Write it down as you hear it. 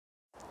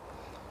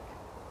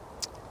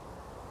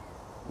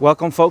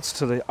Welcome folks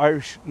to the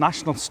Irish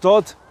National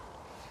Stud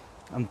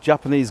and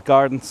Japanese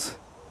Gardens,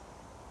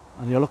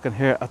 and you're looking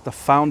here at the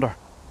founder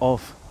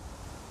of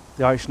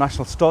the Irish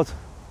National Stud,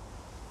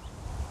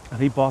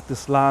 and he bought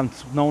this land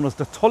known as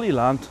the Tully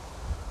land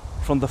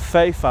from the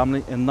Fay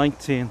family in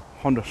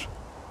 1900,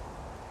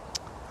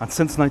 and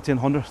since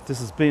 1900 this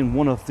has been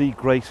one of the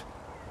great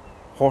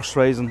horse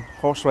racing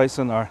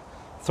or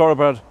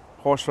thoroughbred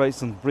horse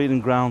racing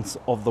breeding grounds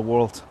of the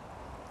world,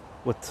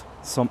 with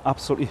some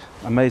absolutely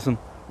amazing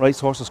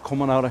racehorses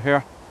coming out of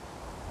here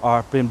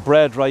are being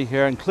bred right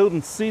here,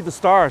 including See the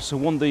Stars, who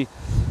won the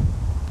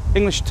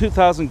English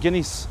 2000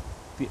 Guineas,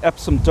 the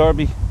Epsom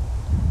Derby,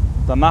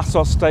 the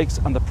Nassau Stakes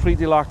and the Prix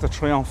de l'Arc de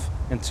Triomphe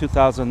in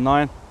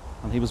 2009,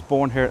 and he was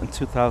born here in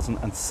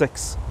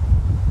 2006.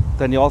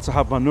 Then you also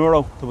have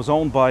Manuro, that was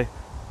owned by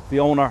the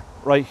owner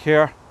right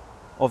here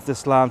of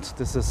this land.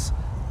 This is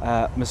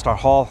Mr.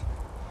 Hall.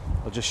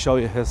 I'll just show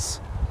you his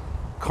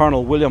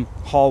Colonel William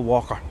Hall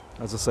Walker.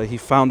 As I say, he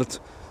founded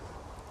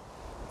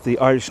the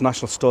Irish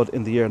National Stud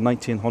in the year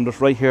 1900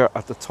 right here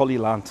at the Tully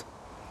land.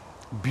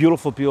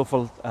 Beautiful,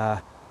 beautiful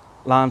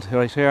land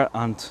right here,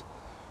 and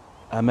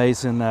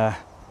amazing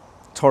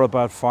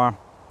thoroughbred farm.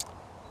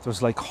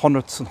 There's like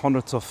hundreds and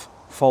hundreds of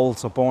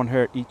foals are born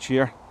here each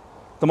year.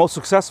 The most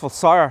successful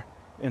sire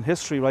in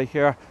history right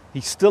here,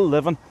 he's still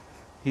living.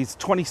 He's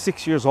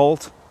 26 years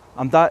old,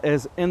 and that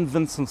is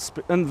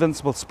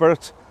Invincible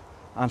Spirit,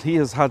 and he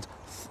has had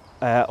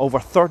over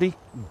 30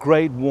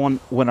 Grade 1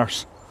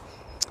 winners.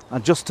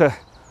 And just to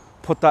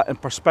put that in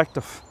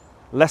perspective,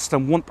 less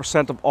than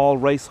 1% of all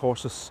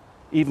racehorses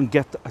even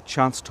get a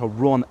chance to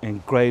run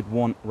in Grade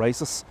 1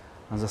 races.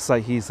 As I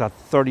say, he's had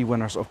 30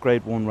 winners of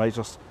Grade 1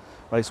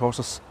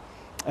 racehorses.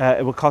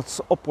 It will cost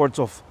upwards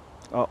of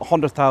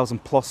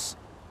 100,000 plus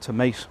to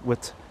mate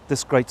with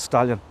this great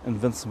stallion,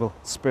 Invincible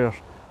Spirit,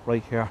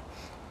 right here.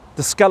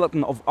 The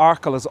skeleton of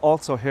Arkle is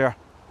also here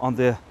on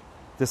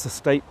this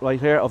estate right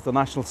here of the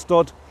National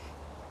Stud.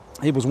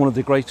 He was one of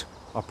the great,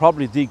 or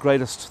probably the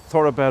greatest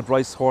thoroughbred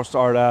racehorse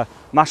or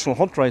national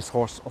hunt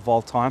racehorse of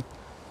all time,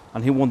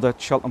 and he won the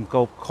Cheltenham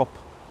Gold Cup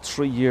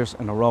 3 years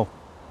in a row.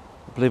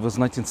 I believe it was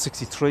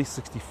 1963,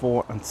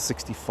 64 and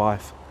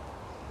 65.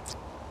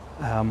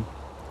 It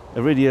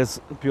really is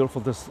beautiful.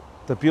 There's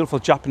the beautiful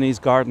Japanese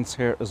gardens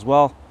here as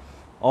well.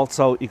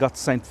 Also, you got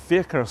St.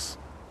 Fiacre's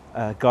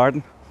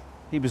garden.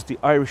 He was the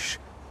Irish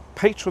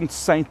patron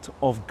saint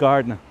of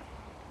gardening.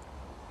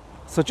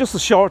 So just a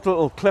short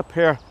little clip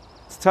here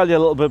to tell you a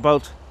little bit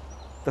about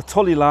the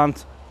Tully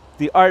land,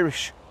 the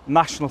Irish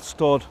National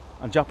Stud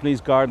and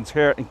Japanese Gardens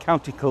here in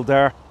County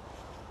Kildare,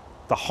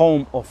 the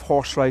home of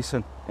horse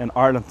racing in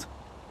Ireland.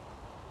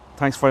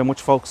 Thanks very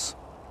much, folks.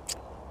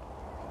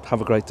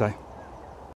 Have a great day.